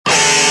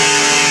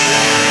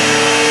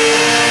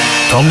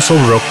Tons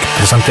of Rock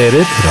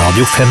presenterer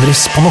Radio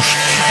Fenris på norsk.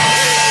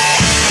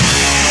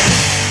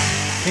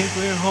 Think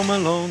we're home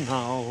alone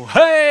now.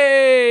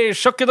 Hei!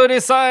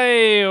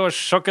 Sjokkedori-sei og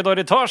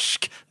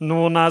sjokkedori-torsk.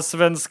 Noen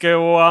svenske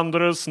og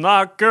andre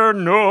snakker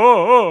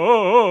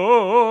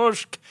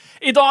norsk.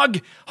 I dag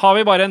har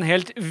vi bare en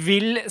helt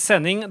vill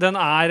sending. Den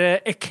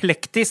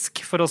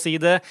eklektisk, for å si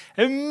det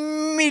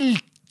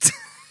mildt.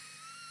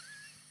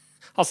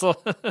 Altså,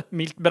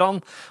 mildt brann,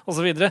 og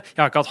så videre.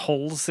 Jeg har ikke hatt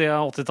hold siden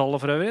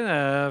 80-tallet for øvrig.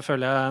 Det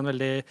føler jeg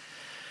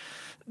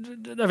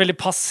det veldig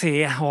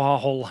passé å ha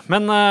hold.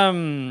 Men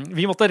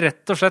vi måtte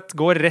rett og slett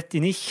gå rett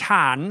inn i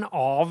kjernen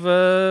av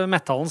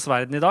metallens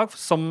verden i dag,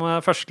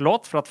 som første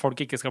låt, for at folk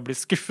ikke skal bli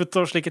skuffet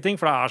og slike ting,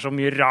 for det så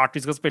mye rart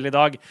vi skal spille i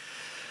dag.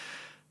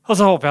 Og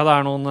så håper jeg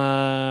det noen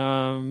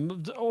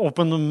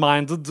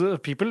open-minded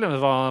people.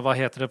 Hva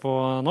heter det på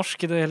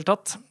norsk i det hele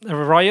tatt?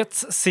 Riot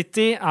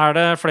City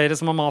det flere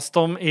som har mast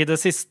om i det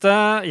siste.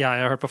 Jeg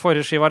har hørt på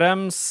forrige skiva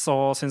deres,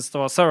 og synes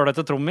det var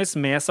sølete trommis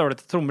med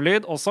sølete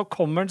trommelyd. Og så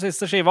kommer den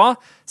siste skiva,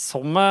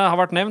 som har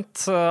vært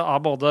nevnt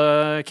av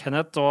både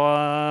Kenneth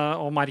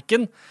og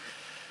Marken.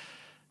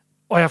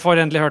 Og jeg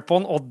får endelig hørt på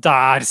den, og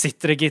der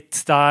sitter det, gitt.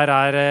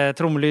 Der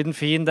trommelyden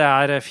fin,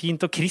 det fint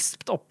og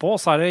krispt oppå,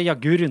 og så det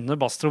jaggu runde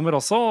basstrommer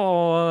også,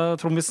 og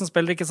trommisen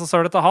spiller ikke så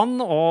sølete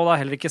han, og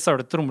det heller ikke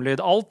sølete trommelyd.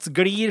 Alt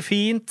glir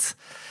fint.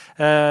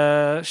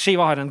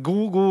 Skiva har en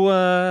god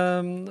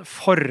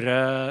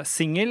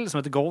forsingel som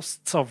heter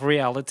Ghosts of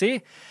Reality.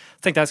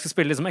 Tenkte jeg skulle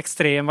spille liksom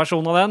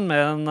ekstremversjon av den,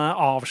 med den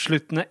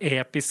avsluttende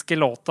episke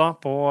låta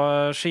på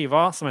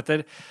skiva, som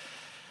heter...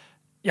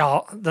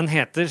 Ja, den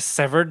heter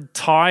Severed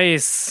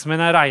Ties,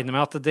 men jeg regner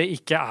med at det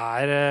ikke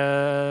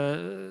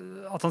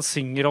at han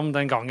synger om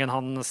den gangen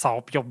han sa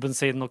opp jobben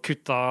sin og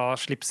kutta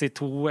slips i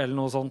 2 eller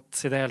noe sånt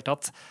i det hele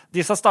tatt.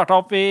 Disse startet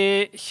opp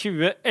i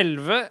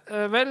 2011,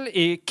 vel,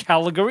 i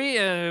Calgary,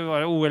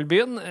 var det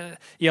OL-byen,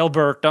 i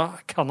Alberta,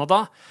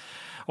 Canada,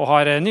 og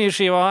har nye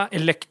skiva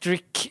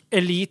Electric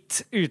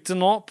Elite ute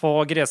nå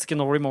på greske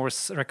No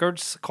Remorse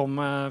Records, kom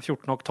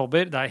 14.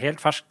 oktober. Det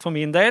helt ferskt for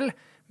min del,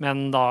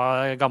 men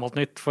da gammelt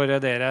nytt for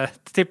dere.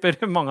 Tipper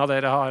mange av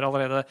dere har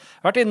allerede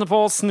vært inne på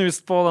og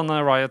snust på denne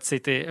Riot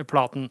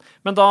City-platen.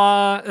 Men da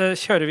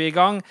kjører vi i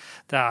gang.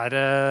 Det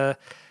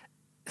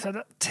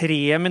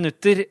 3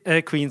 minutter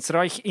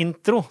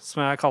Queensryche-intro,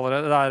 som jeg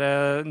kaller det.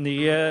 Det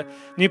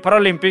ny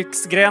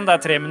Paralympics-gren. Det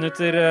 3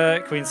 minutter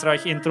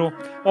Queensryche-intro.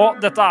 Og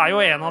dette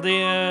jo en av de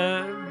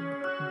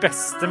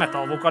beste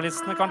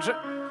metal-vokalistene, kanskje.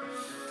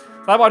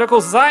 Det bare å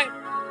kose seg.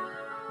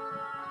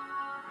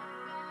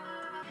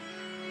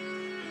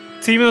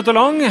 10 minutter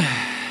lang.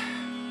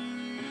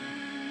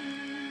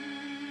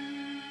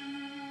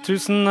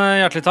 Tusen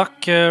hjertelig takk,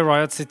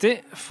 Riot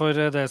City, for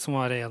det som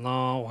var en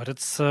av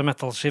årets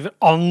metallskiver,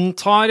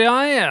 antar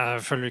jeg.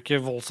 Jeg følger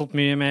ikke voldsomt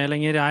mye med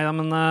lenger,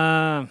 men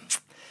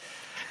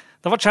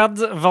det var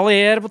Chad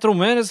Valier på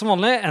trommer, som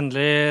vanlig.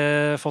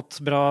 Endelig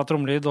fått bra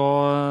trommelyd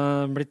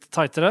og blitt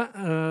tightere.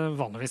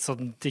 Vanligvis så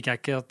digger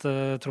jeg ikke at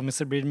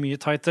trommiser blir mye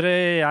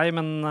tightere,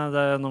 men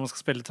når man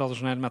skal spille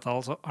tradisjonell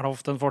metal, så det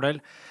ofte en fordel.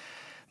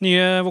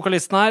 Nye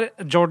vokalisten her,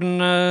 Jordan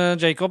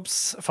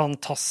Jacobs,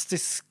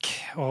 fantastisk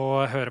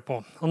å høre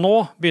på. Og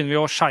nå begynner vi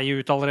å skeie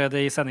ut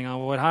allerede i sendingen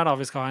vår her, da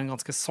vi skal ha en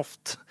ganske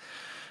soft,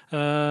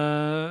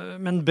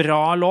 men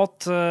bra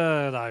låt.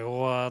 Det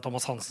jo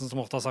Thomas Hansen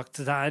som ofte har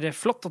sagt, det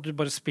flott at du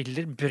bare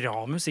spiller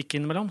bra musikk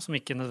innimellom, som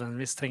ikke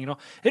nødvendigvis trenger å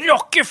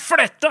rocke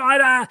flette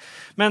her.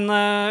 Men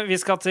vi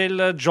skal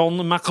til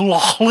John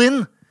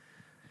McLaughlin,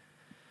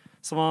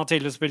 som har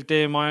tidligere spilt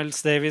i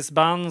Miles Davis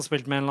Band,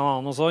 spilt med en eller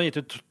annen også,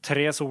 gitt ut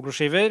 3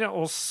 soloskiver,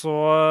 og så,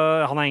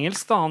 han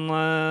engelsk da,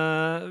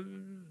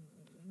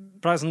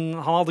 han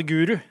hadde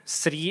guru,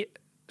 Sri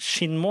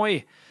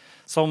Chinmoy,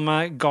 som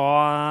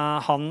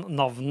ga han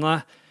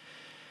navnet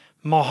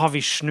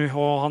Mahavishnu,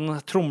 og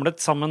han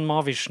tromlet sammen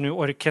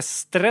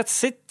Mahavishnu-orkestret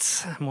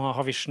sitt,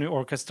 Mahavishnu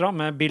Orchestra,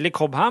 med Billy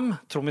Cobham,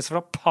 trommis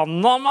fra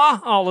Panama,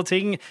 alle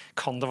ting.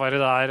 Kan det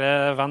være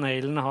der Van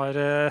Halen har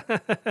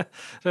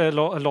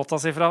låta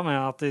si fra, med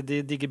at de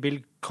digger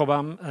Bill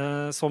Cobham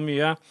så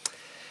mye.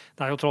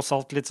 Det jo tross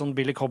alt litt sånn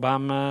Billy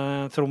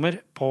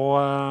Cobham-trommer på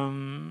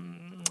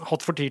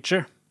Hot for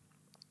Teacher,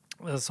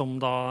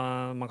 som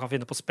da man kan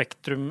finne på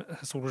Spektrum,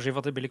 soloskiva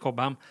til Billy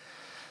Cobham.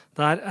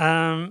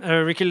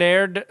 Ricky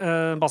Laird,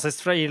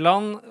 bassist fra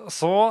Irland.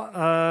 Så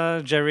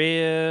Jerry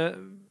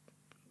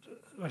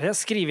hva det jeg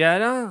skriver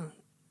her?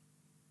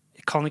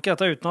 Jeg kan ikke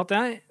dette uten at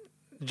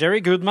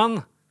Jerry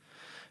Goodman,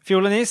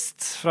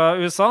 fiolinist fra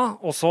USA.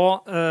 Og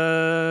så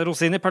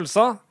Rosin i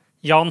pølsa,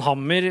 Jan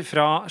Hammer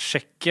fra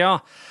Tsjekkia,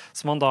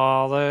 som han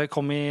da hadde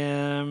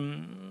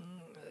kommet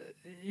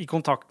i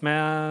kontakt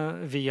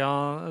med via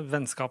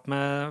vennskap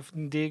med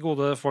de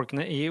gode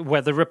folkene i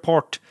Weather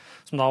Report,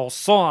 som da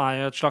også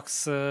et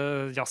slags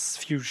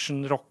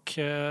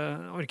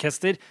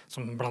jazz-fusion-rock-orkester,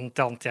 som blant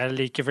annet jeg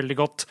liker veldig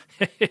godt.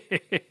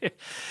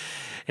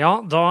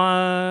 Ja, da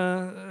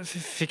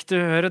fikk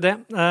du høre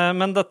det.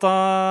 Men dette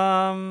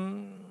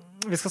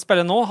vi skal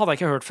spille nå, hadde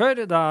jeg ikke hørt før.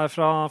 Det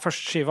fra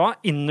første skiva,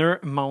 Inner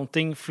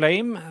Mounting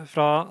Flame,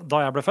 fra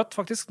da jeg ble født,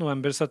 faktisk,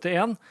 november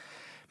 71.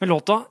 Med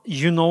låta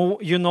You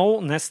Know,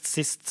 nest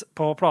sist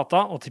på plata,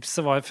 og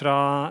tipset var fra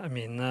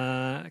min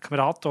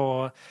kamerat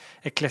og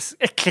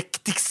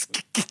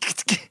eklektisk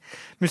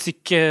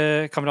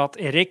musikkamerat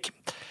Erik.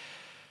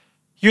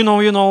 You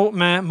Know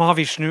med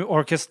Mahavishnu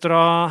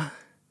Orchestra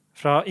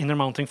fra Inner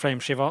Mounting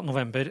Flame-skiva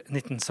november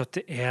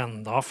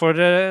 1971. Da får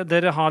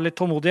dere ha litt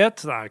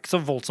tålmodighet. Det ikke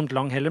så voldsomt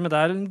lang heller, men det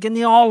en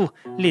genial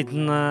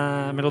liten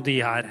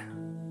melodi her.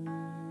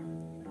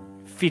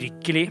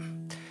 Virkelig.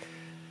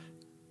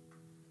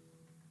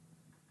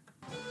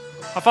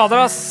 Ja,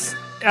 fader, ass.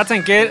 Jeg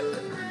tenker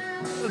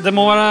det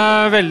må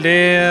være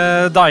veldig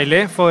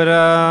deilig for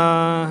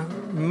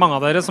mange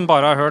av dere som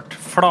bare har hørt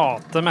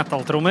flate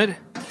metalltrommer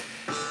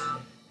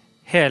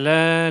hele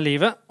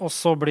livet, og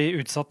så bli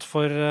utsatt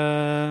for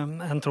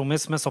en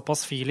trommis med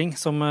såpass feeling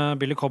som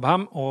Billy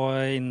Cobham, og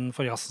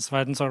innenfor jazzens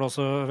verden så det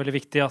også veldig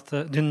viktig at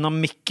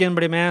dynamikken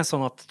blir med,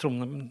 sånn at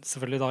trommene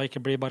selvfølgelig da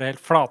ikke blir bare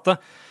helt flate,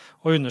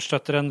 og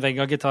understøtter en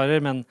vegg av gitarer,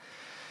 men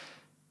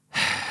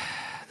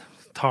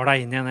tar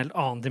deg inn i en helt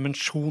annen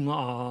dimensjon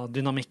av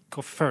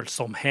dynamikk og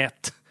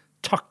følsomhet.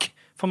 Takk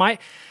for meg.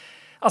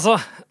 Altså,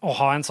 å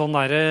ha en sånn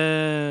der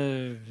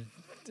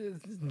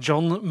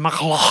John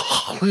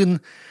McLaughlin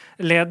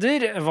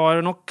leder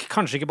var nok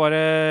kanskje ikke bare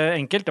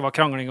enkelt. Det var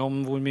krangling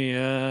om hvor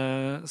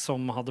mye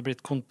som hadde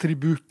blitt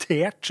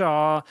kontributert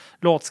av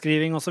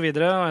låtskriving og så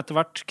videre. Og etter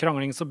hvert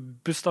krangling så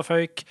busta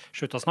føyk,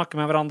 sluttet å snakke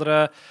med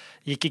hverandre,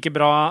 gikk ikke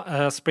bra,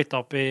 splittet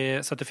opp i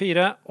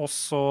 74, og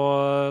så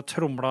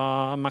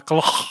tromla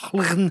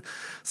McLaughlin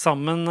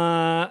sammen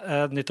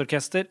et nytt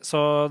orkester.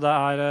 Så det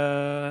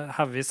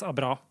havis av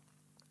bra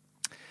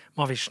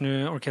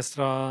Mahavishnu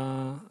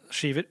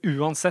Orkestra-skiver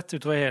uansett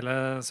utover hele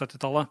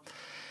 70-tallet.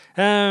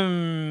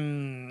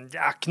 Det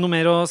ikke noe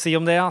mer å si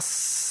om det, ass.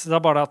 Det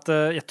bare at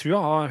jeg tror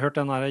jeg har hørt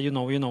den der You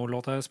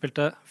Know-låta jeg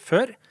spilte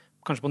før,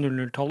 kanskje på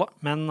 00-tallet,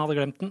 men hadde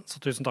glemt den, så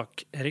tusen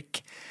takk,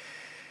 Erik.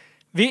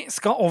 Vi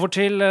skal over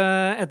til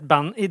et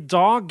band i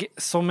dag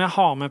som jeg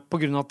har med på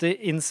grunn av at de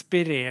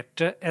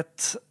inspirerte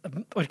et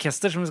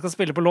orkester som vi skal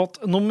spille på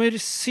låt nummer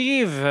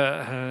 7,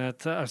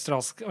 et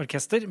australsk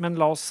orkester, men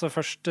la oss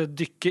først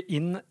dykke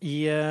inn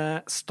i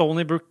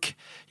Stony Brook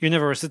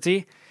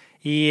University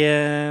i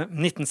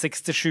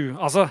 1967.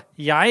 Altså,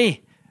 I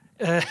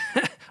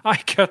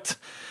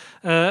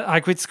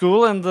quit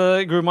school and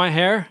grew my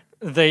hair.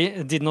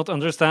 They did not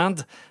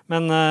understand.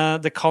 Men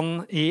det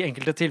kan i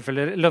enkelte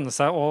tilfeller lønne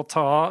seg å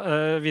ta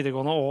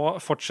videregående og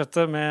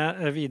fortsette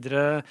med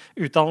videre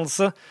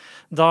utdannelse.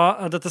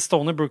 Da dette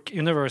Stony Brook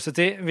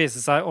University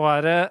viser seg å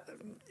være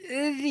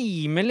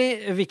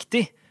rimelig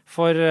viktig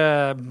for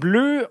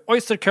Blue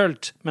Oyster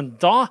Cult, men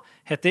da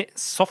heter de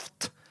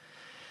Soft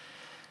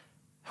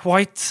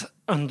White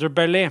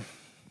Underbelly.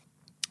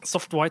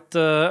 Soft White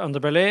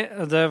Underbelly,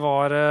 det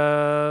var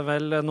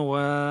vel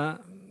noe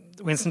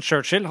Winston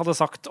Churchill hadde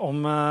sagt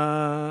om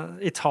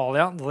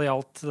Italia da det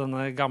gjaldt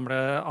denne gamle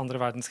andre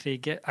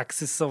verdenskrig,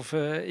 Axis of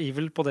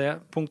Evil på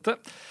det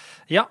punktet.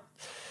 Ja,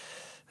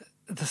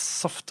 The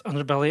Soft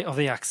Underbelly of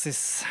the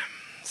Axis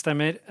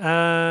stemmer.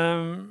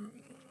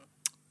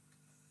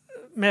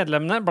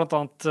 Medlemmene, blant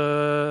annet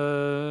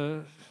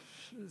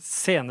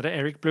senere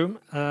Eric Bloom,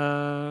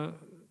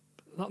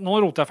 nå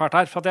roter jeg fælt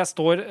her, for at jeg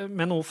står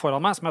med noe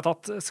foran meg som jeg har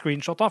tatt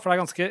screenshot av, for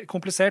det ganske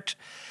komplisert.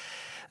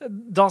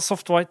 Da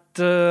Soft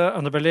White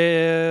Underbelly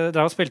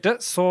drev og spilte,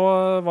 så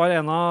var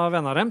en av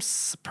vennene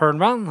deres,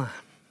 Perlman,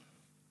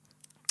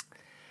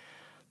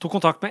 tok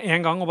kontakt med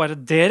en gang og bare,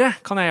 dere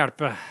kan jeg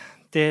hjelpe.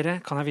 Dere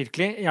kan jeg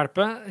virkelig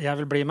hjelpe. Jeg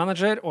vil bli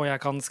manager, og jeg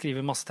kan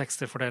skrive masse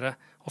tekster for dere.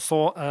 Og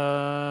så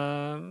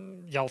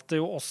gjaldt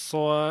det jo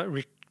også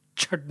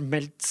Richard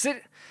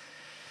Meltzer,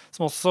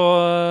 som også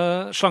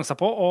slang seg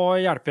på og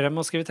hjelper dem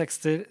med å skrive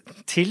tekster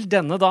til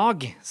denne dag.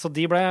 Så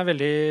de ble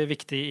veldig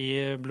viktige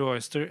i Blue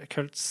Oyster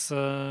Cults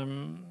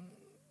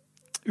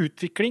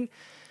utvikling.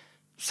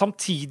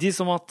 Samtidig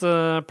som at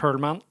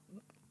Perlman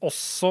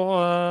også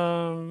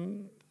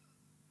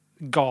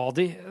ga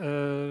de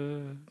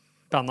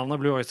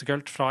bandnavnet Blue Oyster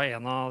Cult fra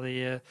en av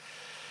de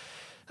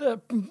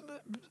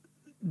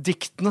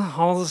diktene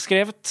han hadde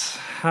skrevet.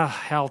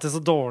 Jeg alltid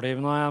så dårlig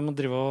når jeg må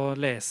drive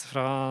og lese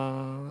fra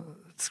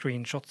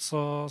screenshots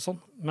og sånn,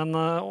 men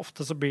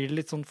ofte så blir det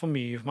litt sånn for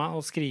mye for meg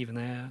å skrive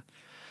ned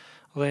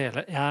og det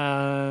hele.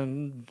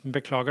 Jeg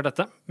beklager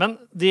dette, men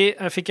de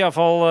fikk i hvert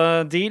fall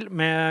deal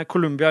med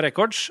Columbia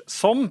Records,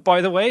 som,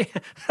 by the way,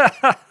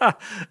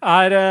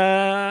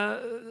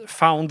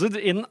 founded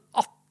in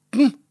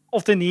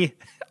 1889.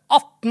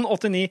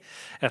 1889,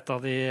 et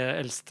av de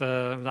eldste,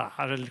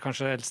 det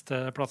kanskje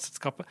eldste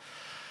plateselskapet,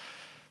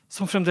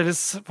 som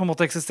fremdeles på en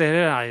måte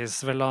eksisterer, eies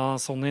vel av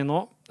Sony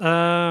nå.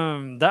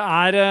 Det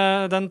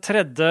den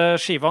tredje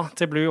skiva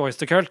til Blue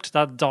Oyster Cult.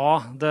 Det da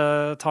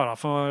det tar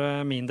av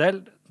for min del.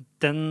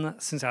 Den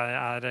synes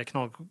jeg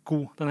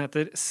knallgod. Den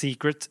heter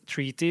Secret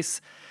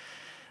Treatise.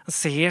 Den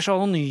ser så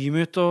anonym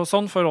ut og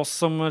sånn for oss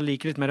som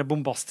liker litt mer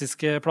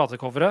bombastiske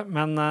platecovere,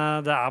 men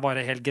det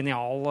bare helt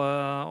genial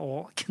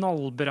og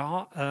knallbra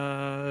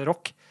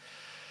rock.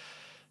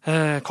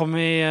 Kom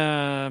i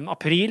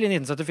april i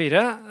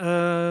 1974.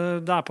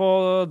 Det på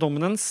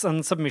Dominance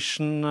and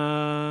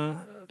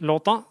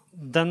Submission-låta.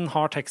 Den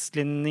har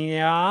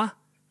tekstlinja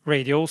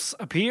Radios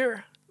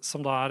Appear, som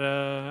da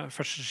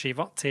første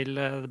skiva til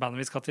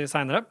bandet vi skal til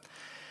senere.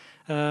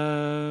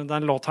 Det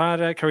en låt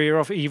her, Career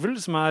of Evil,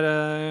 som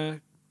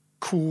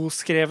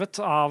co-skrevet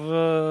av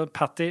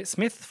Patti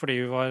Smith,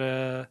 fordi hun var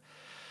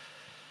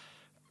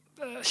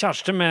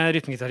kjæreste med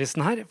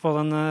rytmegitaristen her på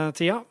den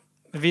tida.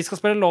 Vi skal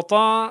spille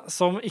låta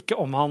som ikke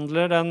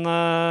omhandler den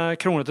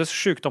kronglete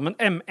sykdommen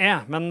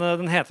ME, men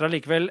den heter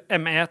allikevel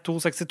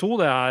ME262.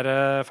 Det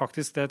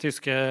faktisk det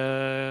tyske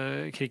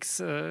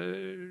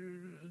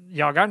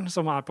krigsjageren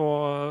som på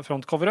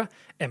frontcoveret.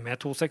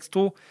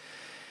 ME262.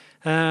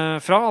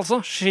 Fra altså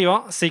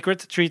skiva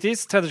Secret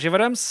Treaties, tredje skiva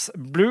deres,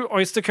 Blue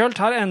Oyster Cult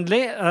her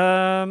endelig.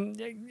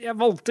 Jeg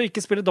valgte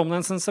ikke spille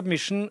Dominance and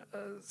Submission,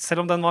 selv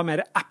om den var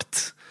mer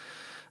apt.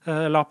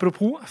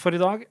 L'apropos for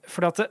i dag,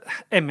 fordi at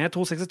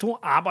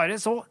ME262 bare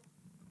så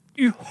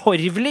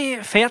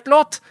uhorvelig fet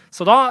låt,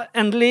 så da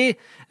endelig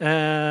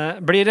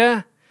blir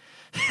det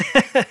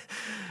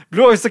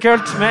Blue Oyster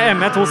Cult med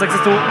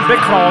ME262.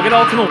 Beklager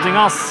all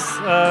knotinga,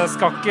 ass.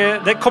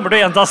 Det kommer til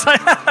å gjenta seg,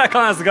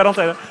 kan jeg nesten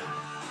garantere.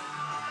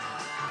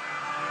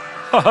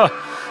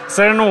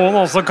 Ser noen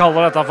også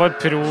kaller dette for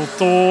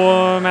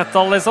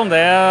proto-metal, liksom.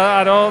 Det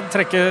å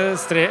trekke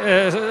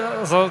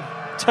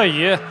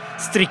tøye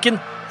strikken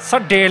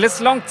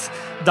særdeles langt.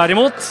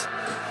 Derimot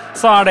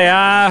så det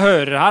jeg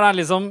hører her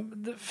liksom,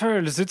 det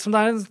føles ut som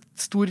det en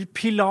stor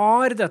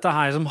pilar, dette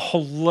her, som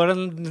holder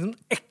den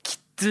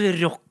ekte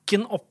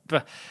rocken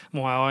oppe.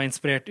 Må jeg ha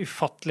inspirert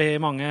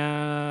ufattelig mange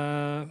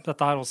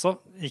dette her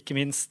også, ikke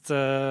minst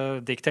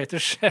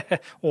Dictators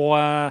og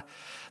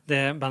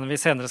det bandet vi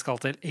senere skal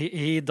til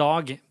i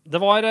dag. Det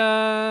var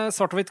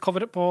svart og hvitt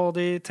coveret på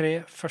de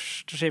 3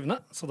 første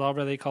skivene, så da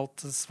ble de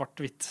kalt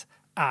svart-hvitt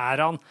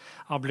æraen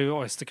av Blue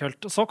Oyster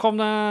Cult. Så kom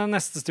det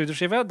neste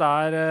studioskive,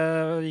 der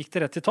gikk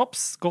det rett til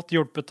topps, godt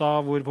hjulpet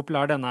av hvor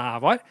populær denne her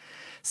var.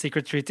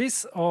 Secret Treaties,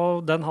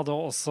 og den hadde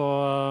også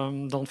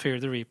Don't Fear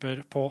the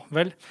Reaper på,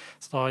 vel.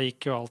 Så da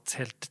gikk jo alt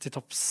helt til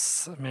topps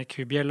med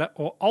kubjelle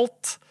og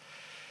alt.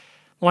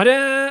 Nå det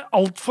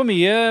alt for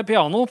mye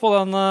piano på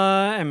den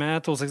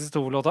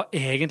ME262-låta,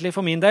 egentlig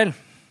for min del.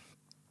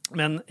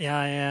 Men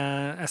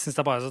jeg synes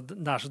det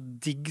det så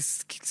digg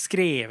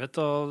skrevet,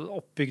 og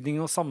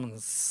oppbygning og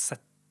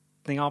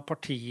sammensetning av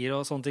partier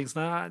og sånne ting. Så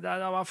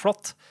det var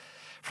flott.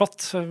 Flott.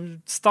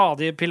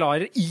 Stadige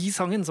pilarer i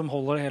sangen som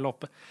holder det hele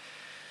oppe.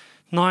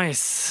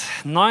 Nice.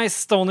 Nice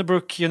Stony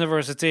Brook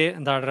University,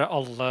 der dere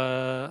alle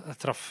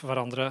traff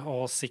hverandre,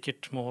 og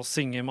sikkert må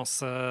synge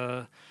masse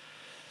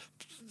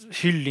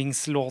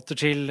hyllingslåter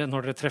til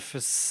når dere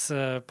treffes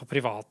på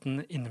privaten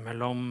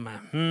innimellom.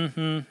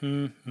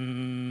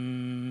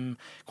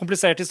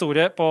 Komplisert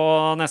historie på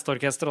neste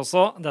orkester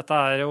også.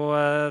 Dette jo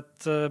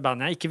et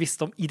band jeg ikke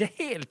visste om i det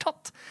hele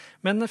tatt,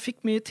 men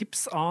fikk mye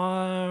tips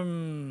av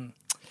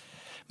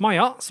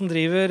Maja, som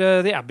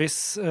driver The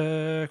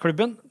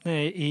Abyss-klubben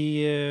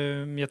i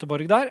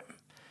Göteborg der.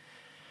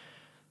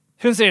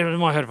 Hun sier du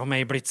må høre på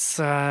May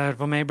Blitz,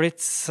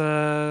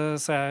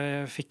 så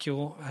jeg fikk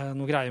jo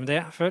noe greier med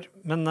det før.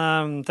 Men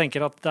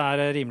tenker at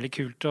det rimelig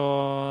kult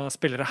å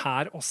spille det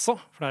her også,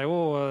 for det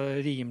jo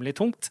rimelig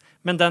tungt.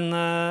 Men den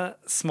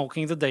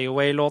Smoking the Day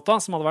Away-låta,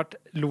 som hadde vært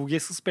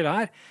logisk å spille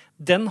her,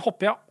 den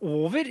hopper jeg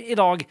over i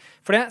dag,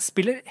 for jeg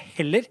spiller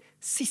heller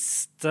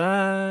siste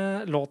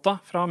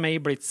låta fra May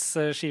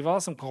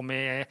Blitz-skiva, som kom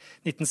i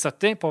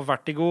 1970 på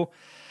Vertigo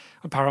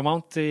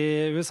Paramount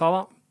i USA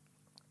da.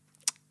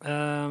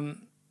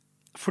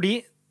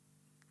 Fordi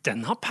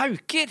den har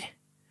pauker.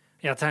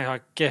 Jeg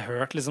har ikke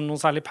hørt liksom noen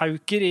særlig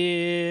pauker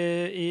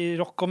i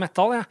rock og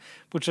metal,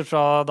 bortsett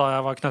fra da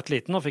jeg var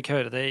knøttliten og fikk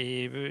høre det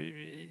i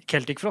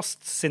Celtic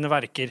Frost sine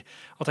verker,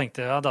 og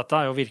tenkte,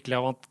 dette jo virkelig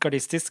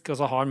avantgardistisk, og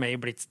så har May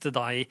Blitz det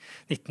da i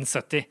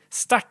 1970.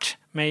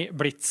 Sterkt! May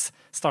Blitz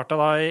startet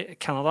da i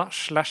Canada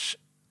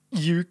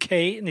 /UK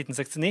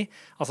 1969,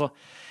 altså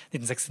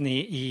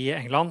 1969 i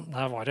England.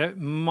 Der var det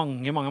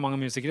mange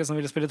musikere som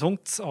ville spille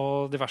tungt,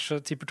 og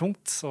diverse typer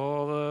tungt, så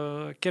det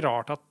ikke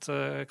rart at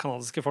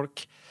kanadiske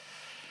folk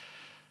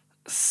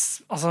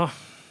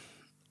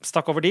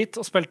stakk over dit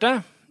og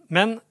spilte.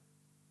 Men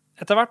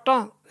etter hvert da,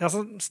 det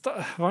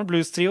var en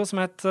blues-trio som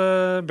het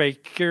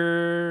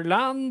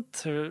Bakerland.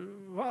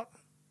 Hva?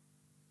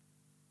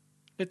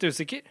 Litt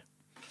usikker.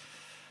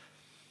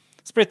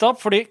 Splittet opp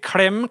fordi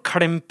Clem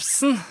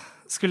Clempson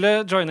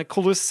skulle joine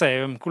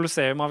Colosseum.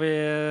 Colosseum har vi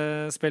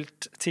spilt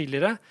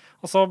tidligere.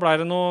 Og så ble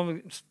det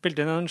spilt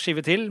inn en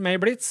skive til, May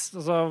Blitz.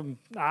 Og så,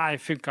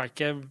 funket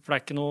ikke. Det ble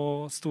ikke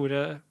noe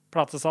store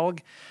platesalg.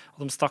 Og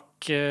de stakk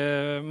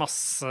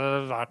masse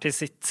hver til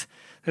sitt.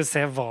 Skal vi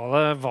se hva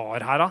det var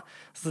her da.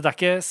 Så det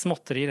ikke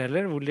småtterier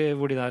heller,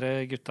 hvor de der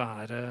gutta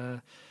her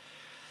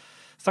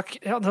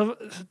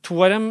To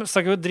av dem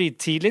stakk jo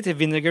drittidlig til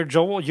Vinegar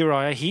Joe og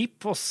Uriah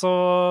Heep, og så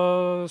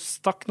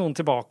stakk noen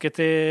tilbake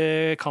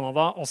til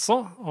Canada også,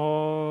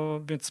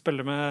 og begynte å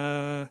spille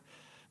med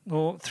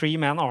noe Three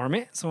Man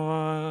Army, som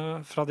var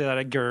fra de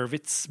der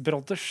Gurwitz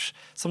Brothers,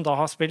 som da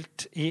har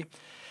spilt i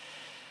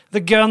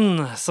The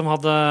Gun, som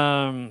hadde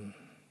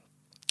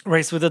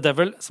Race with the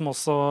Devil, som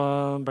også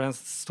ble en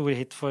stor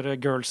hit for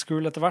Girl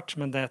School etter hvert,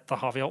 men dette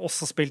har vi jo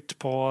også spilt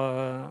på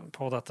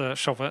dette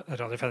showet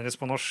Radio Fenris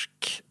på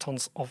norsk,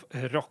 Tons of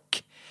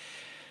Rock.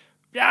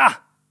 Ja!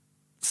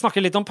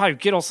 Snakker litt om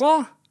pauker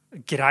også.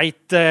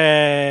 Greit,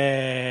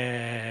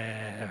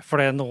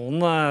 fordi noen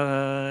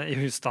i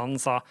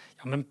husstanden sa,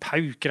 ja, men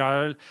pauker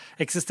har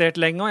eksistert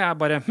lenge, og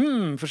jeg bare,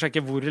 for å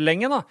sjekke hvor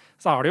lenge da,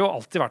 så har det jo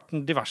alltid vært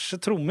en diverse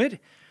trommer.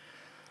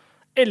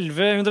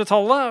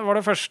 1100-tallet var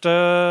det første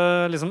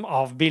liksom,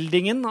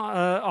 avbildningen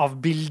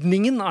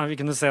vi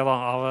kunne se da,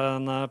 av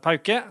en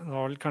pauke. Det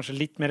var vel kanskje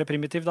litt mer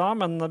primitiv da,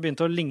 men det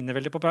begynte å ligne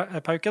veldig på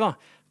pauke. Da.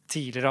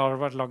 Tidligere har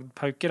det vært lagd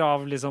pauker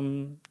av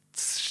liksom,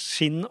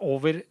 skinn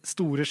over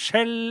store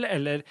skjell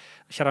eller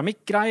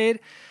keramikkgreier.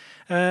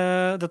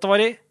 Dette var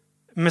i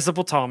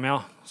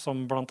Mesopotamia,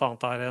 som blant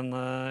annet er en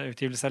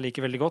utgivelse jeg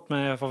liker veldig godt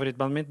med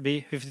favorittbandet mitt,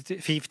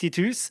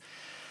 B-52s.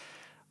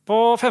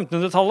 På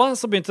 1500-tallet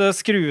så begynte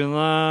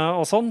skruene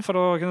og sånn for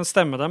å kunne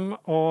stemme dem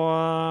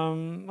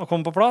og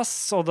komme på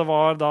plass, og det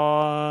var da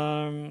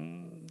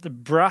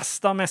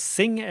brass da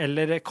messing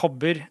eller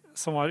kobber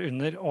som var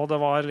under, og det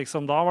var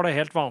liksom, da var det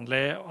helt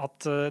vanlig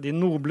at de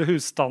noble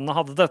husstandene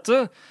hadde dette,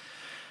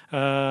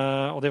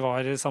 og de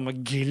var i samme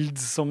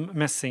guild som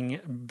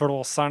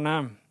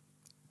messingblåserne.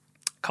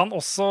 Kan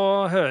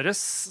også høres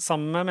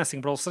sammen med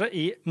messingblåsere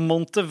i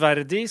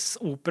Monteverdis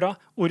opera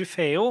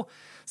Orfeo,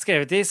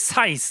 skrevet i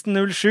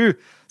 1607,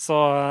 så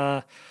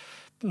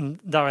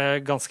det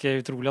er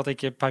ganske utrolig at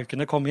ikke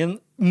paukene kom inn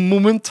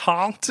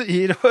momentant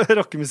i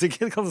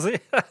rockemusikken, kan du si.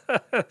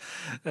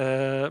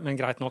 Men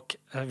greit nok.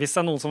 Hvis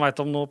det er noen som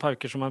vet om noen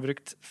pauker som er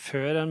brukt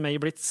før en May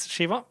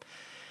Blitz-skiva,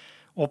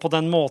 og på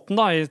den måten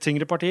da, i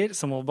tyngre partier,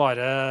 så må du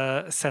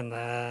bare sende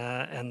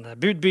en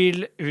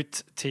budbil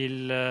ut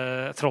til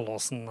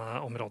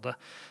Trollåsen-området.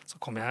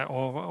 Så kommer jeg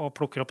og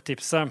plukker opp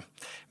tipset.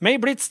 May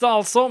Blitz da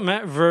altså,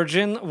 med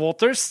Virgin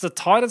Waters. Det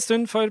tar en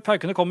stund før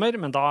paukene kommer,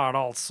 men da er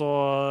det altså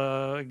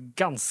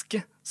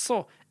ganske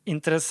så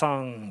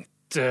interessant.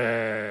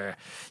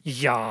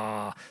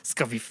 Ja,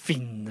 skal vi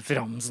finne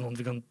fram sånn at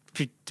vi kan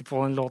putte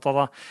på den låta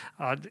da?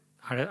 Er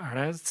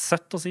det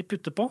søtt å si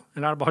putte på,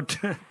 eller er det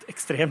bare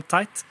ekstremt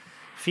teit?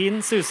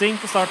 Fin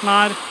susing på starten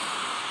her.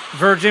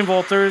 Virgin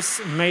Waters,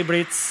 May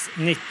Blitz,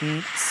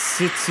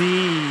 1970.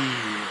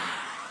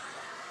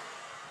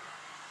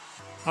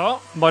 Ja,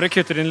 bare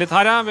kutter inn litt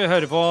her, ja. Vi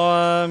hører på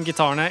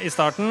gitarene i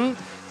starten.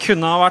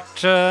 Kunne ha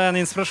vært en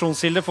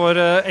inspirasjonskilde for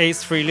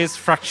Ace Frehleys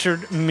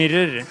Fractured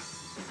Mirror.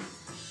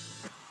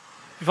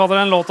 Vi faller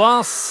den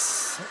låta.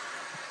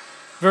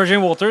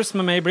 Virgin Waters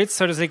med May Blitz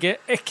høres ikke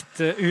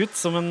ekte ut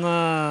som en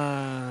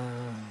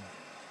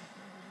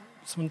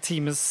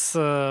times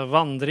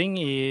vandring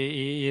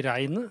i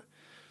regnet.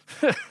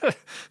 Det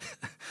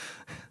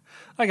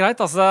er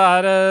greit, altså det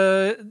er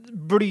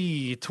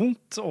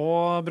blytungt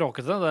og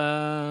bråkete, det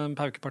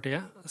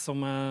paukepartiet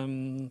som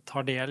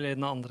tar del i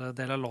den andre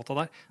delen av låta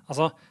der.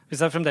 Altså, hvis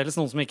det er fremdeles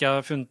noen som ikke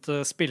har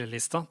funnet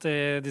spillelista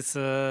til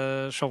disse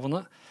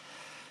showene,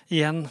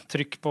 igjen,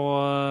 trykk på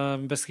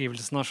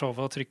beskrivelsen av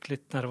showet og trykk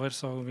litt nedover,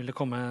 så vil det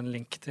komme en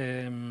link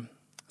til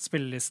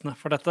spillelistene.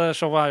 For dette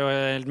showet er jo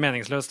helt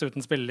meningsløst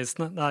uten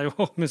spillelistene. Det er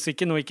jo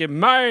musikken og ikke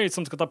meg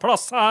som skal ta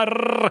plass her.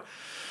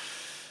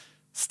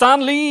 Stan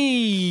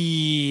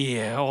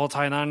Lee og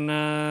tegneren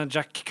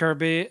Jack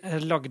Kirby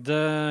lagde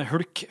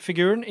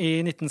Hulk-figuren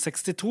i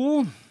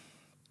 1962.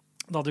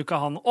 Da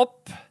dukket han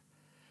opp.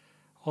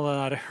 Og det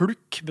der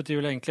Hulk betyr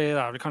vel egentlig,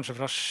 det er vel kanskje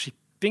fra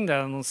shipping, det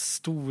er noen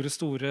store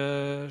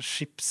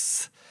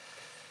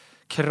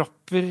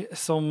skipskropper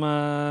som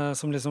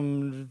liksom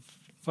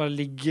bare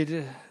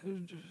ligger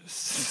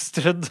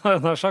strødd,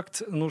 har jeg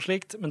sagt, noe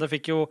slikt. Men det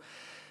fikk jo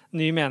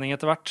ny mening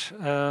etter hvert,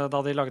 da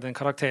de lagde en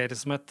karakter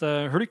som het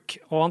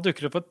Hulk. Og han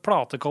dukker opp på et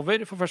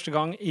platecover for første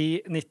gang i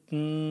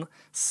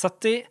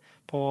 1970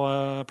 på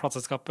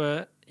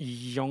plateselskapet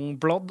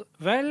Youngblood,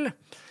 vel.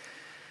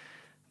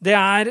 Det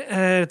er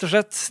rett og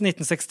slett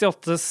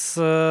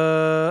 1968s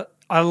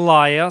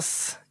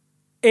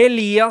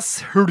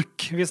Elias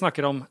Hulk vi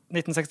snakker om.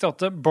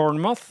 1968,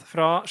 Bournemouth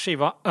fra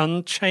skiva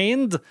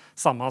Unchained,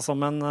 samme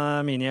som en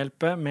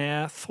minihjelpe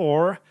med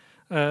Thor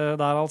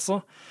der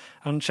altså.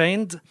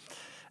 Unchained,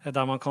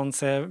 der man kan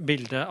se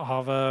bildet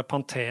av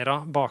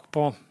Pantera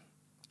bakpå.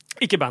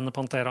 Ikke bandet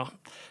Pantera,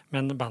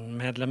 men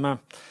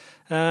bandmedlemmet.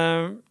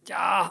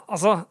 Ja,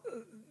 altså,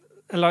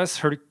 Elias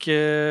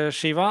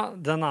Hulk-skiva,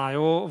 den er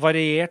jo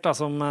variert, da,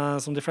 som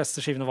de fleste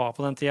skivene var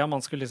på den tida.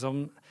 Man skulle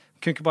liksom,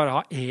 kunne ikke bare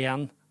ha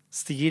én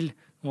stil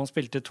når man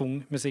spilte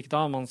tung musikk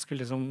da. Man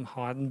skulle liksom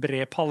ha en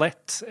bred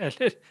palett,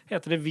 eller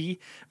heter det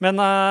vi. Men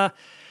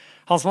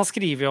Han som har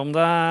skrivet om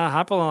det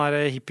her på den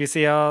der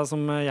hippie-sida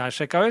som jeg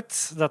sjekket ut.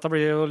 Dette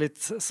blir jo litt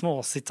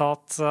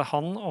småsitat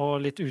han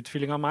og litt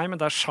utfylling av meg, men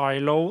det er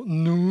Shiloh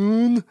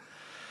Noon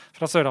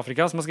fra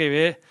Sør-Afrika som har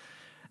skrivet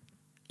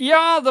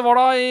ja, det var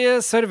da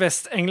i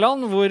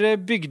Sør-Vest-England hvor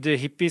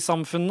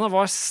bygdehippisamfunnene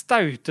var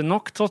staute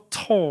nok til å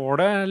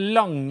tåle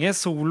lange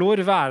soloer,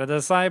 være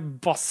det seg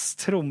bass,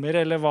 trommer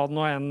eller hva det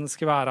nå enn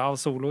skulle være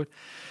av soloer.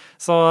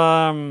 Så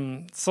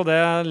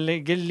det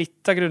ligger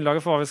litt av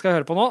grunnlaget for hva vi skal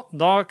høre på nå.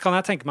 Da kan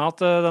jeg tenke meg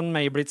at den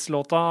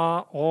Mayblitz-låta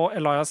og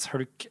Elias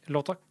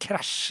Hulk-låta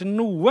krasjer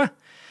noe.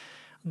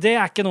 Det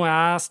er ikke noe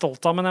jeg er stolt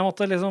av, men jeg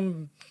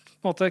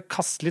måtte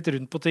kaste litt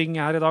rundt på ting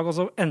her i dag, og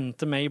så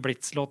endte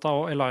Mayblitz-låta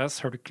og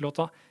Elias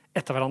Hulk-låta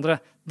etter hverandre.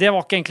 Det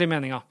var ikke egentlig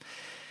meningen.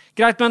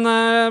 Greit, men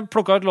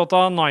plukket ut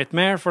låta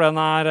Nightmare, for den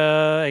er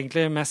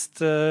egentlig mest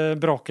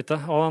bråkete,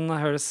 og den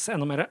høres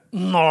enda mer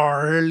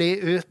gnarly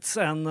ut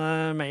enn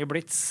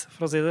Mayblitz,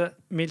 for å si det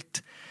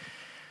mildt.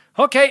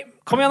 Ok,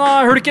 kom igjen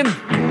da, Hulken!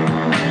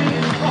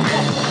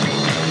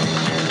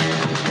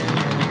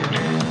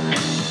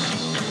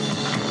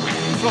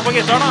 Slå på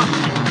gitaren da!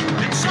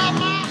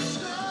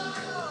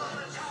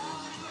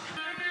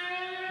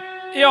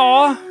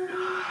 Ja,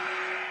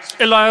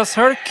 Elias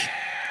Hulk.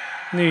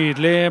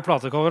 Nydelig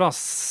platecover,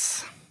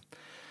 ass.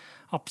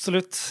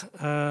 Absolutt.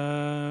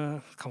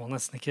 Kan man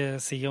nesten ikke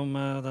si om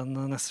den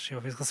neste skiva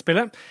vi skal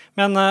spille.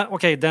 Men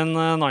ok, den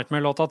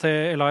Nightmare-låta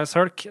til Elias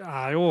Hulk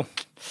er jo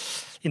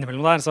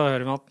innimellom der, så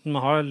hører vi at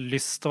man har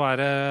lyst til å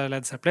være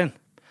Led Zeppelin.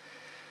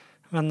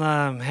 Men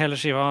hele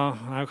skiva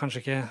er jo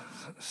kanskje ikke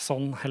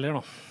sånn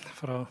heller, da.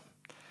 For å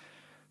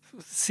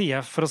si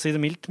det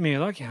mildt mye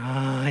i dag.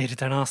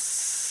 Irriterende, ass.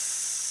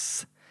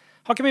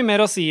 Har ikke mye mer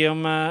å si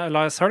om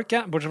Elias Hulk,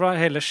 bortsett fra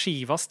hele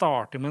skiva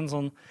starter med en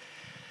sånn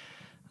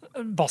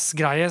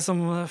bassgreie som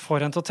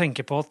får en til å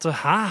tenke på at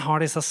har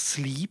disse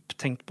Sleep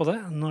tenkt på det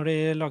når de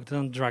lagde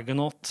den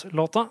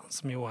Dragonaut-låta,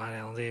 som jo er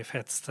en av de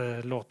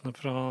feteste låtene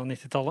fra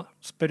 90-tallet.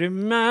 Spør du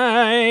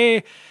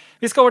meg!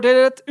 Vi skal over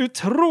til et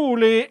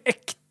utrolig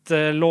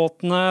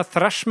ektelåtende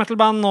thrash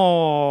metal-band nå.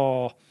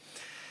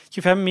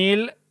 25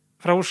 mil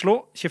fra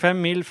Oslo, 25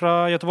 mil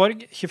fra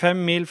Göteborg, 25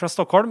 mil fra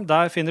Stockholm.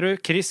 Der finner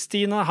du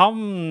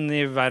Kristinehamn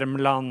i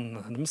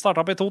Värmland. De startet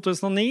opp i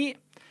 2009.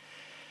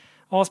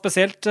 Og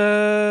spesielt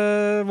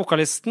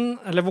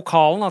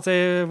vokalen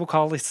til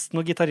vokalisten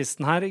og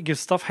gitaristen her,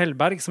 Gustav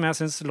Hellberg, som jeg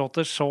synes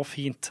låter så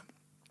fint.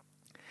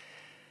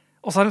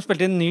 Og så har de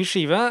spilt inn en ny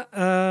skive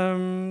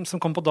som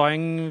kom på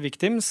Dying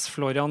Victims,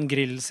 Florian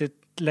Grill sitt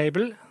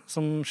label,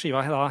 som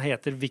skiva da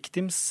heter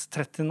Victims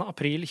 30.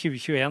 april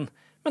 2021.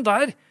 Men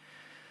der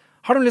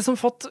har de liksom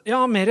fått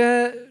mer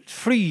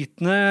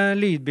flytende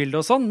lydbilde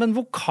og sånn, men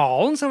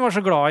vokalen som jeg var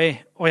så glad i,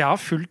 og jeg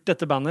har fulgt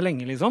dette bandet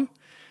lenge liksom,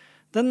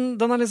 den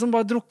har liksom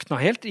bare drukna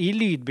helt i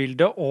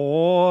lydbildet,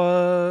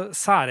 og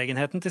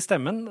særegenheten til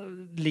stemmen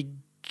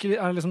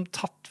er liksom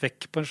tatt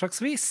vekk på en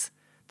slags vis.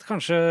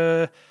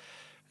 Kanskje,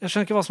 jeg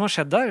skjønner ikke hva som har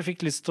skjedd der, jeg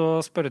fikk lyst til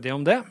å spørre de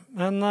om det,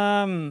 men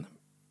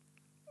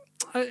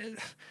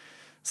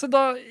så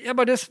da, jeg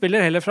bare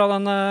spiller heller fra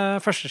den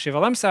første skiva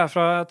dem, så jeg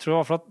tror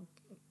det var fra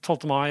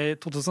 12. mai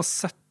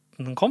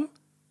 2017 kom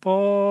på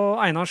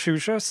Einar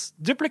Sjursjøs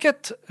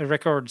Duplicate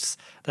Records.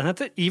 Den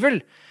heter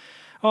Evil.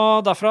 Og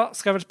derfra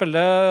skal jeg vel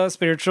spille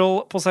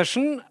Spiritual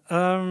Possession,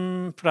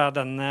 for det er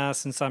den jeg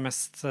synes er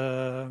mest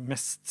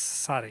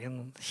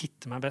særegen,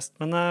 hitter meg best.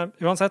 Men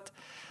uansett,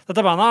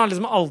 dette bandet har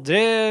liksom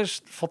aldri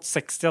fått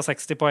 60 av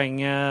 60 poeng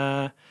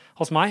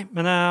hos meg,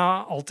 men jeg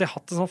har alltid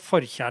hatt en sånn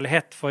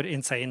forkjærlighet for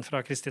Insane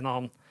fra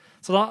Kristinehamn.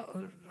 Så da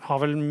har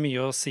vel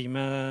mye å si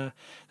med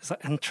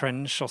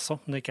Entrench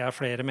også, om det ikke er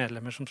flere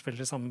medlemmer som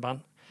spiller i samme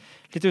band.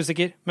 Litt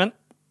usikker, men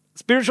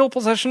Spiritual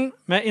Possession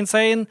med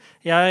Insane.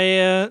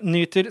 Jeg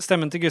nyter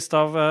stemmen til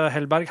Gustav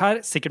Hellberg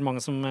her. Sikkert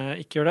mange som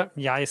ikke gjør det.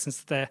 Jeg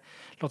synes det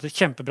låter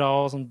kjempebra,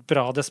 og sånn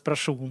bra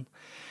desperasjon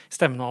i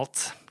stemmen og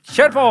alt.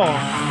 Kjør på!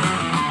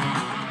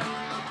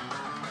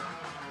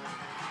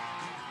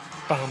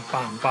 Bam,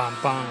 bam, bam,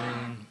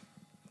 bam.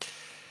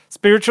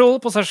 Spiritual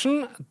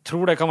Possession,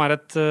 tror det kan være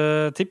et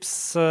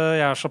tips.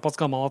 Jeg er såpass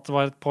gammel at det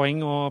var et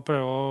poeng å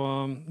prøve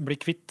å bli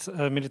kvitt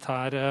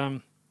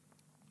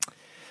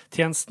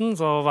militærtjenesten,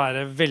 så å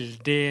være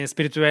veldig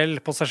spirituell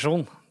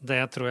possesjon,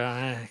 det tror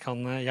jeg kan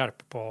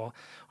hjelpe på å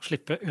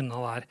slippe unna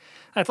der.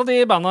 Et av de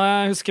bandene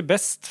jeg husker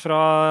best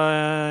fra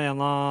en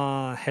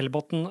av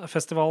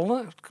Hellbotn-festivalene,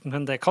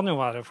 men det kan jo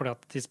være fordi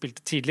at de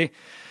spilte tidlig,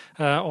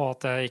 og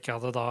at jeg ikke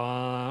hadde da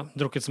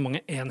drukket så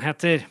mange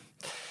enheter.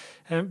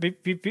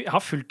 Vi har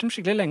fulgt dem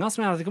skikkelig lenge,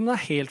 så jeg vet ikke om det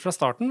er helt fra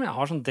starten, men jeg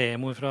har sånn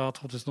demoer fra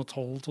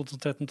 2012,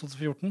 2013,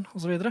 2014 og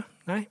så videre.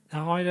 Nei,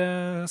 jeg har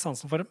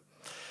sansen for dem.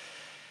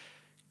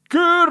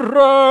 Great!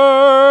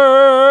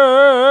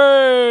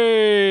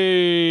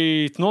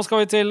 Nå skal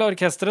vi til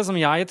orkestret som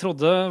jeg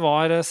trodde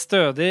var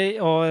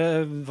stødig og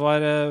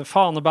var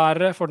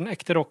fanebærere for den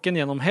ekte rocken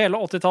gjennom hele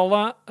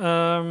 80-tallet.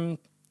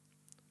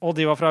 Og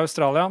de var fra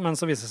Australia, men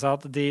så viste det seg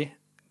at de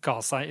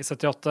ga seg i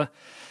 78.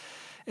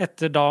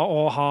 Etter da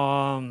å ha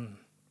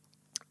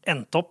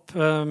endte opp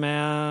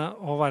med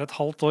å være et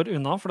halvt år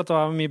unna, for det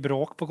var mye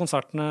bråk på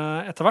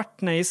konsertene etter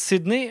hvert, nede i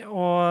Sydney,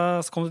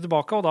 og så kom de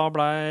tilbake, og da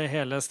ble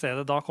hele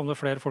stedet, da kom det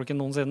flere folk enn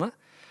noensinne,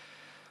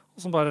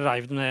 og som bare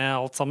reiv ned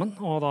alt sammen,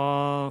 og da,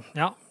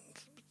 ja,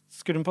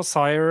 skulle de på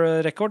Sire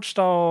Records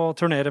da, og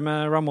turnere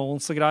med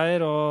Ramones og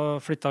greier,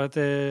 og flyttet litt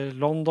til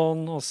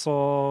London, og så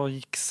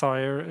gikk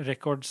Sire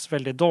Records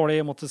veldig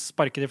dårlig, og måtte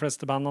sparke de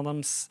fleste bandene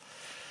deres.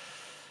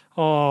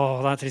 Det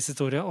en trist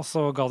historie, og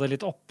så ga det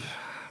litt opp.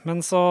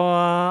 Men så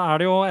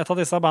det jo et av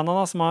disse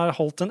bandene da, som har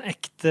holdt den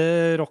ekte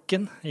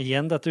rocken,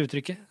 igjen dette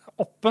uttrykket,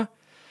 oppe.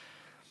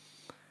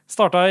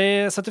 Startet i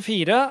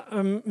 74,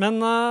 men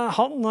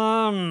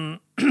han,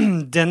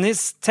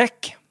 Dennis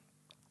Tech,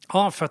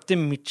 han født i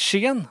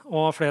Michigan,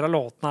 og flere av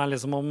låtene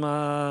liksom om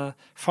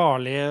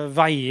farlige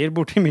veier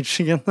borte i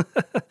Michigan.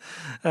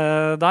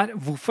 Der.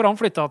 Hvorfor han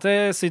flyttet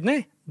til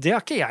Sydney, det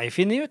har ikke jeg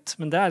finnet ut,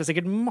 men det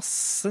sikkert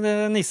masse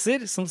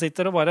nisser som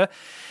sitter og bare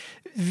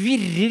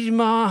virrer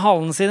med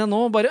halene sine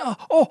nå, bare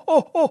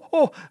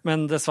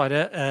men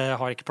dessverre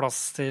har ikke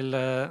plass til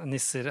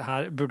nisser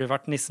her, burde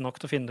vært nisse nok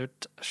til å finne det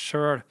ut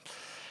selv.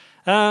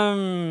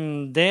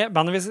 Det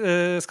bandet vi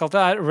skal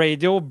til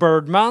Radio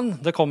Birdman.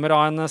 Det kommer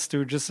av en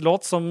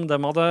Stooges-låt som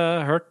de hadde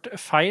hørt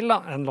feil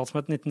da. En låt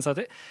som het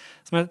 1970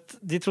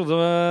 de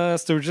trodde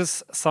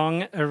Stooges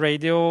sang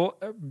Radio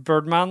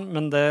Birdman,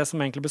 men det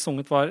som egentlig ble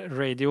sunget var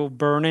Radio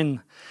Burnin'.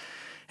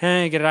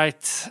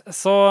 Greit.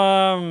 Så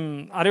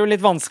det jo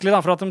litt vanskelig da,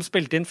 for at de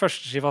spilte inn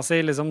førsteskiva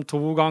si liksom 2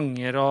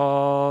 ganger,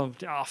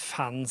 og ja,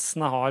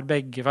 fansene har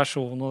begge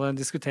versjoner, og de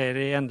diskuterer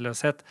i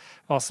endeløshet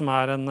hva som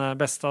den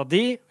beste av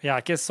de.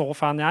 Jeg ikke så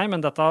fan men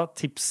dette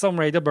tipset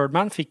om Radio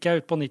Birdman fikk jeg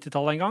ut på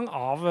 90-tallet en gang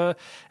av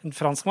en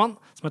franskmann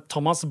som het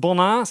Thomas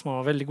Bonnet, som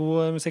har veldig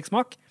god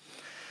musikksmak.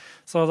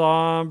 Så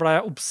da ble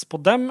jeg obs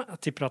på dem. Jeg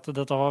tipper at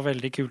dette var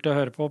veldig kult å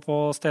høre på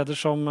steder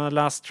som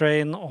Last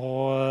Train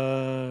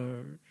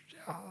og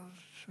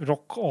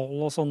Rock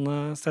All og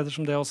sånne steder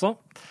som det også.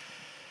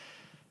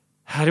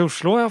 Her i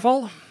Oslo i hvert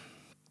fall.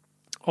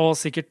 Og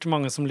sikkert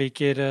mange som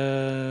liker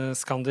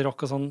Scandi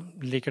Rock og sånn,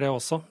 liker det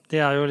også. De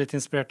jo litt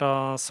inspirert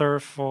av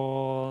Surf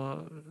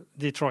og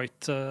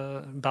Detroit,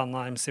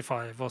 bandet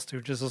MC5 og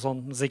Stooges og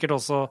sånn. Sikkert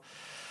også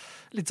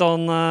litt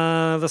sånn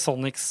The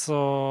Sonics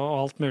og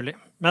alt mulig.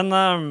 Men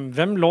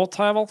hvem låt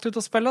har jeg valgt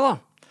ut å spille da?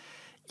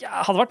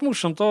 Ja, hadde vært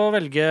morsomt å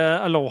velge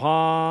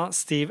Aloha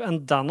Steve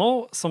and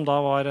Dano, som da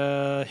var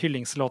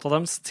hyllingslåta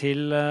deres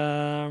til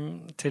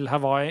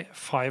Hawaii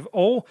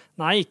 5-0.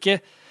 Nei, ikke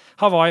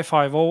Hawaii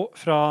 5-0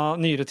 fra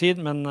nyere tid,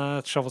 men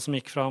et show som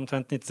gikk fra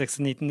omtrent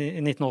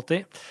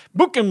 1960-1980.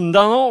 Book 'em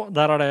Dano!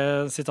 Der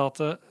det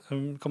sitatet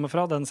kommer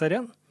fra, den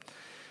serien.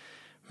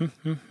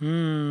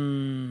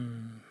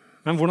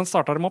 Men hvordan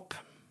startet de opp?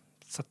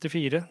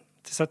 74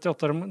 til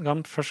 78 da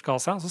de først ga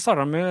seg. Så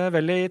startet de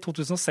vel i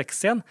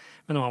 2006 igjen,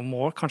 men man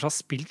må kanskje ha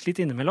spilt litt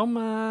innimellom,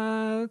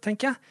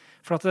 tenker jeg.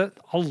 For at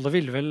alle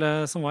ville vel,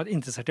 som var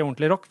interessert i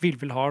ordentlig rock, ville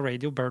vel ha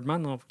Radio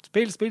Birdman, og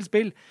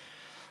spill.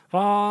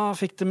 Hva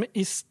fikk de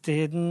i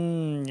stedet?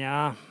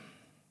 Ja,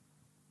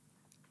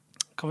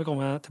 kan vi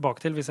komme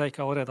tilbake til, hvis jeg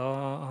ikke allerede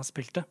har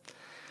spilt det.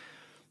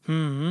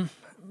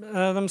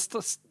 De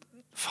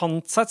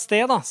fant seg et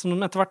sted da, som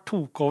de etter hvert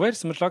tok over,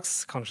 som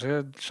kanskje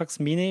et slags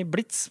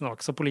mini-blitz, men det var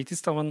ikke så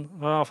politisk da, men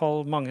det var i hvert fall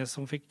mange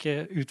som fikk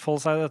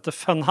utfolde seg i dette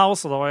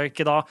Funhouse, og det var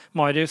ikke da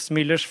Marius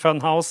Müllers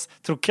Funhouse,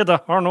 tror ikke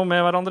det har noe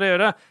med hverandre å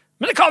gjøre,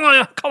 men det kan ha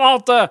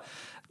hatt det!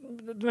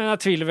 Men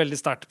jeg tviler veldig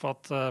sterkt på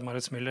at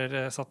Marius Müller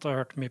satt og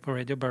hørte mye på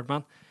Radio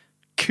Birdman.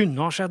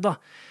 Kunne ha skjedd da.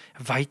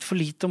 Jeg vet for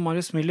lite om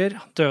Marius Müller,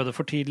 døde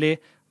for tidlig,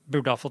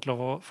 burde ha fått lov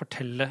å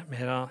fortelle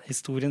mer av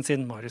historien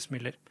sin, Marius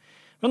Müller.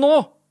 Men nå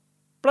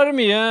ble det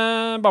mye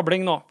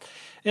babling nå.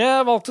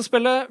 Jeg valgte å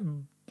spille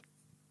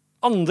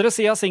andre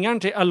siden av singeren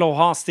til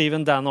Aloha Steve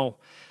and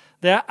Dano.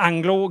 Det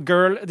Anglo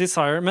Girl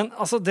Desire, men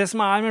altså det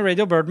som med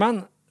Radio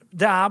Birdman,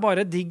 det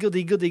bare digg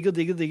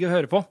å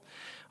høre på.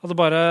 Og det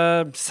bare,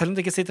 selv om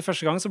det ikke sitter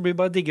første gang, så blir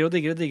det bare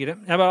diggere.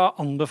 Jeg bare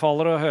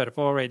anbefaler å høre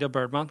på Radio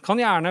Birdman. Kan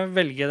gjerne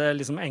velge det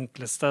liksom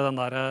enkleste, den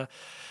der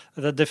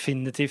det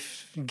definitiv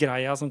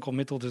greia som kom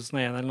i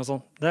 2001 eller noe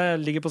sånt.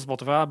 Det ligger på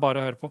Spotify, bare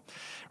å høre på.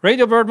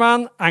 Radio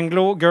Birdman,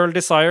 Anglo Girl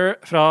Desire,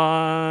 fra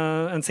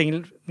en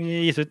single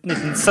gitt ut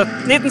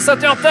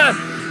 1978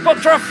 på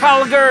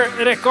Trafalgar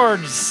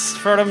Records,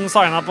 før de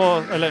signet på,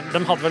 eller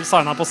de hadde vel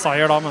signet på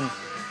Sire da, men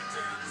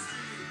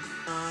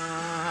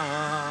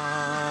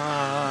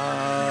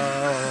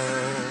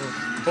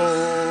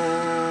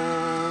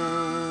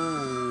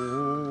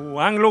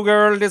Anglo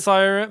Girl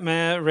Desire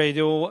med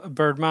Radio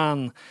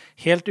Birdman.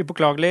 Helt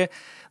upåklagelig.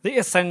 The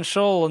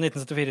Essential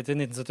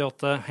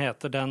 1974-1978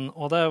 heter den,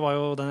 og det var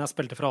jo den jeg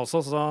spilte fra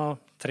også, så da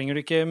trenger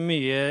du ikke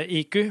mye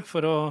IQ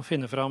for å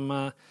finne fram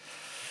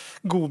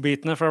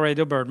godbitene fra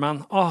Radio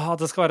Birdman.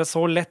 At det skal være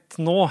så lett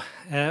nå,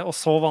 og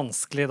så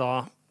vanskelig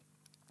da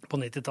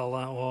på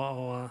 90-tallet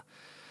å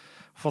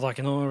få tak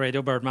i noe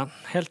Radio Birdman.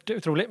 Helt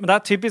utrolig. Men det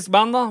et typisk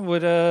band da,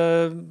 hvor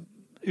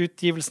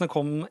utgivelsene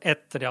kom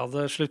etter de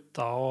hadde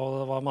sluttet, og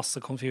det var masse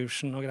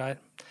confusion og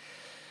greier.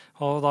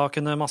 Og da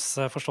kunne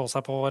masse forstå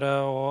seg på det,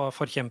 og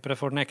forkjempere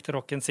for den ekte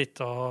rocken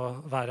sitte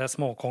og være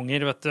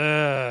småkonger, vet du,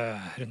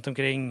 rundt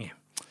omkring.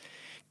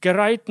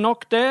 Greit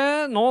nok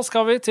det. Nå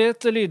skal vi til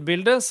et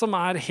lydbilde som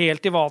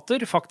helt i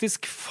vater,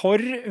 faktisk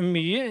for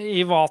mye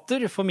i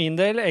vater, for min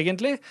del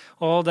egentlig.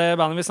 Og det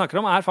bandet vi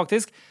snakker om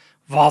faktisk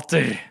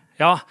Vater.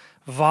 Ja,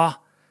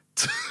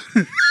 Vater.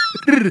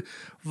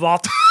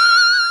 Vater.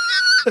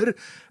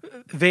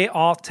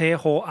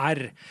 V-A-T-H-R.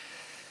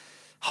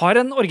 Har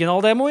en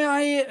originaldemo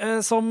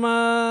som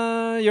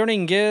Jørn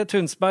Inge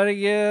Tunsberg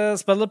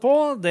spiller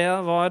på. Det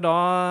var da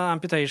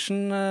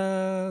Amputation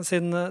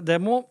sin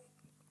demo.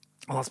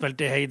 Han har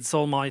spilt i Hades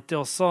Almighty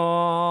også,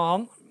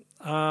 han.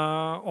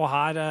 Og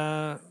her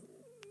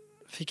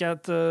fikk jeg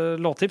et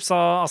låttips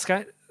av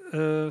Asgeir,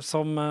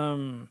 som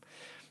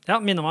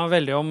minner meg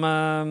veldig om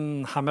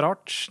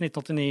Hammerheart,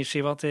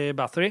 1989-skiva til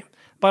Bathory.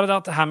 Bare det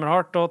at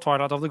Hammerheart og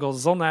Twilight of the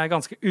Gods er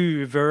ganske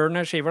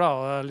uvørende skiver,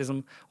 da,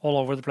 liksom all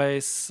over the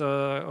place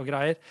og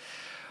greier.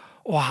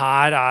 Og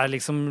her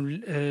liksom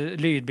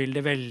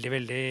lydbildet veldig,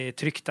 veldig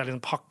trygt. Det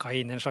liksom pakket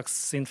inn i en slags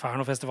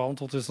Inferno-festivalen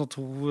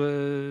 2002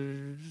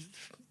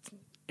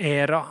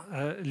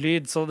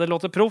 era-lyd, så det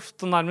låter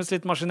proft og nærmest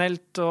litt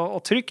maskinelt og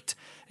trygt.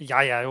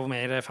 Jeg jo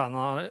mer fan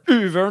av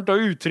uvørent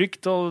og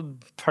utrygt og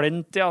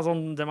plenty av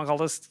sånn, det man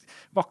kaller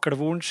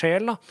vaklevoren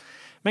sjel, da.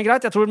 Men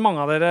greit, jeg tror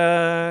mange av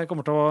dere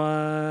kommer til å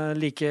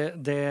like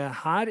det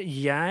her.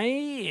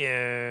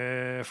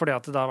 Fordi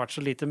at det har vært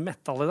så lite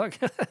metal i dag.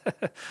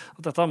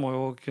 Og dette må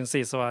jo kunne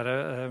sies å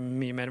være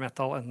mye mer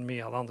metal enn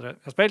mye av det andre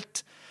jeg har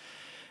spilt.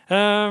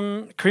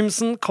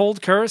 Crimson Cold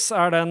Curse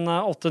den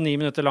 8-9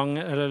 minutter lang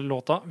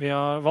låta vi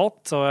har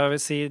valgt, og jeg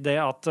vil si det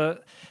at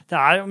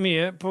det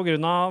mye på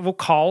grunn av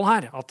vokalen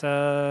her at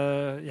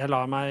jeg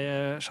lar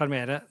meg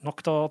sjarmere nok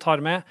til å ta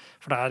det med,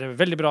 for det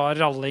veldig bra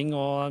ralling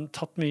og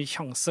tatt mye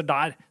sjanser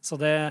der, så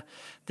det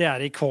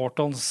i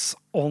Quartons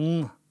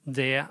ånd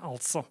det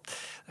altså.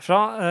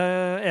 Fra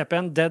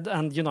EP-en Dead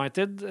and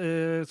United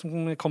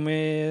som kom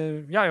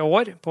i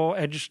år på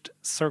Edged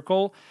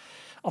Circle,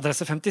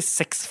 adresse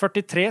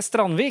 5643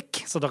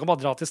 Strandvik, så da kan man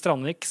dra til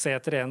Strandvik, se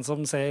etter en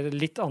som ser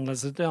litt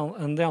annerledes ut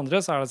enn de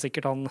andre, så det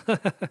sikkert han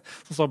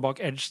som står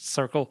bak Edged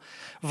Circle.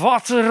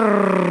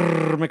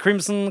 Vater med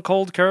Crimson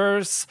Cold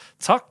Curse.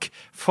 Takk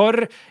for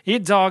i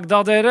dag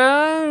da, dere.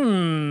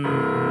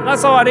 Nei,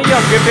 så det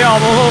jaggu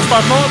piano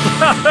start nå.